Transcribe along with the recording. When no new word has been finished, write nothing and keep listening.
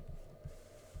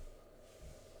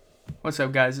What's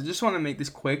up, guys? I just want to make this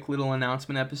quick little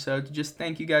announcement episode to just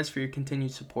thank you guys for your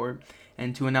continued support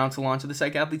and to announce the launch of the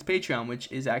Psychathletes Patreon,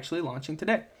 which is actually launching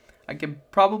today. I could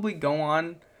probably go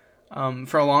on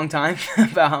for a long time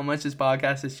about how much this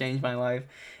podcast has changed my life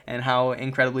and how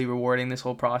incredibly rewarding this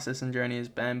whole process and journey has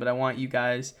been, but I want you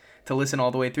guys to listen all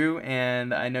the way through,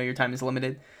 and I know your time is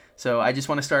limited. So I just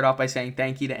want to start off by saying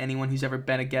thank you to anyone who's ever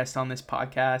been a guest on this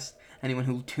podcast, anyone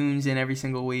who tunes in every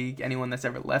single week, anyone that's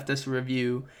ever left us a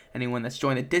review, anyone that's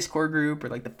joined the Discord group or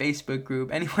like the Facebook group,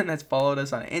 anyone that's followed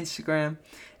us on Instagram,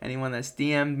 anyone that's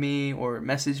DM'd me or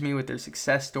messaged me with their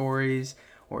success stories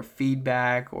or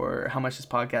feedback or how much this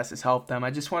podcast has helped them.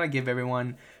 I just want to give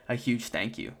everyone a huge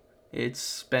thank you.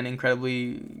 It's been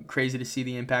incredibly crazy to see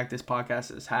the impact this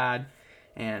podcast has had,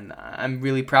 and I'm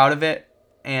really proud of it,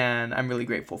 and I'm really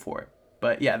grateful for it.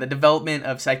 But yeah, the development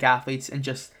of Psychathletes and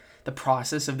just the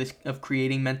process of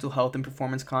creating mental health and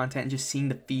performance content and just seeing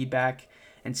the feedback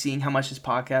and seeing how much this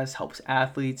podcast helps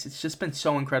athletes, it's just been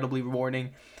so incredibly rewarding.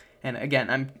 And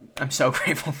again, I'm so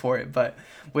grateful for it. But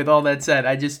with all that said,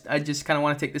 I just kind of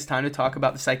want to take this time to talk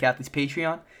about the Psychathletes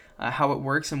Patreon, how it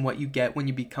works and what you get when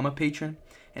you become a patron.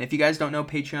 And if you guys don't know,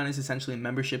 Patreon is essentially a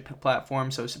membership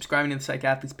platform. So subscribing to the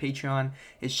Psychathletes Patreon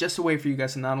is just a way for you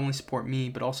guys to not only support me,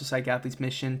 but also Psychathletes'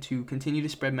 mission to continue to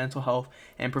spread mental health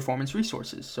and performance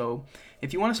resources. So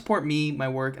if you want to support me, my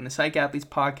work, and the Psychathletes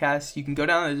podcast, you can go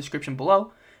down in the description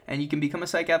below and you can become a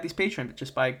Psychathletes patron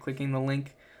just by clicking the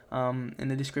link in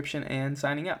the description and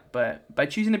signing up. But by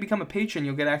choosing to become a patron,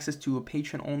 you'll get access to a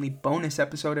patron-only bonus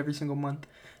episode every single month,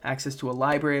 access to a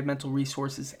library of mental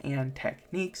resources and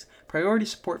techniques, priority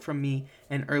support from me,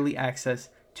 and early access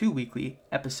to weekly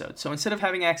episodes. So instead of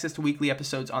having access to weekly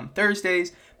episodes on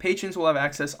Thursdays, patrons will have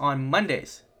access on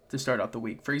Mondays to start out the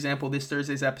week. For example, this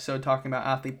Thursday's episode talking about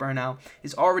athlete burnout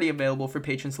is already available for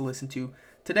patrons to listen to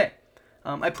today.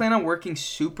 I plan on working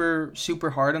super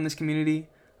hard on this community.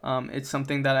 It's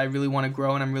something that I really want to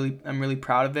grow, and I'm really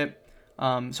proud of it.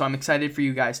 So I'm excited for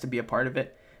you guys to be a part of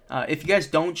it. If you guys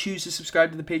don't choose to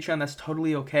subscribe to the Patreon, that's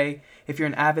totally okay. If you're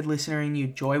an avid listener and you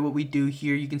enjoy what we do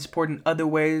here, you can support in other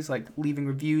ways, like leaving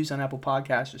reviews on Apple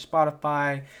Podcasts or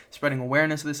Spotify, spreading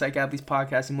awareness of the Psychathletes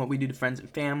podcast and what we do to friends and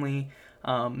family,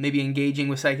 maybe engaging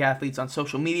with Psychathletes on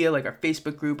social media, like our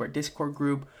Facebook group, our Discord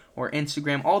group, or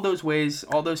Instagram. All those ways,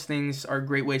 all those things are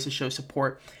great ways to show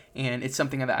support, and it's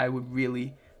something that I would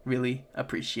really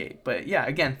appreciate. But yeah,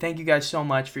 again, thank you guys so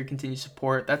much for your continued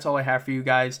support. That's all I have for you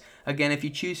guys. Again, if you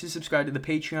choose to subscribe to the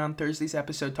Patreon, Thursday's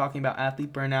episode talking about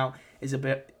athlete burnout is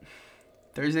available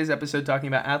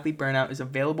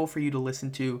for you to listen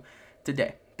to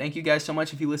today. Thank you guys so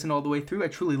much if you listened all the way through. I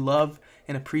truly love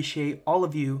and appreciate all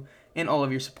of you and all of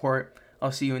your support.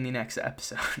 I'll see you in the next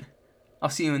episode.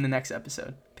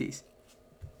 Peace.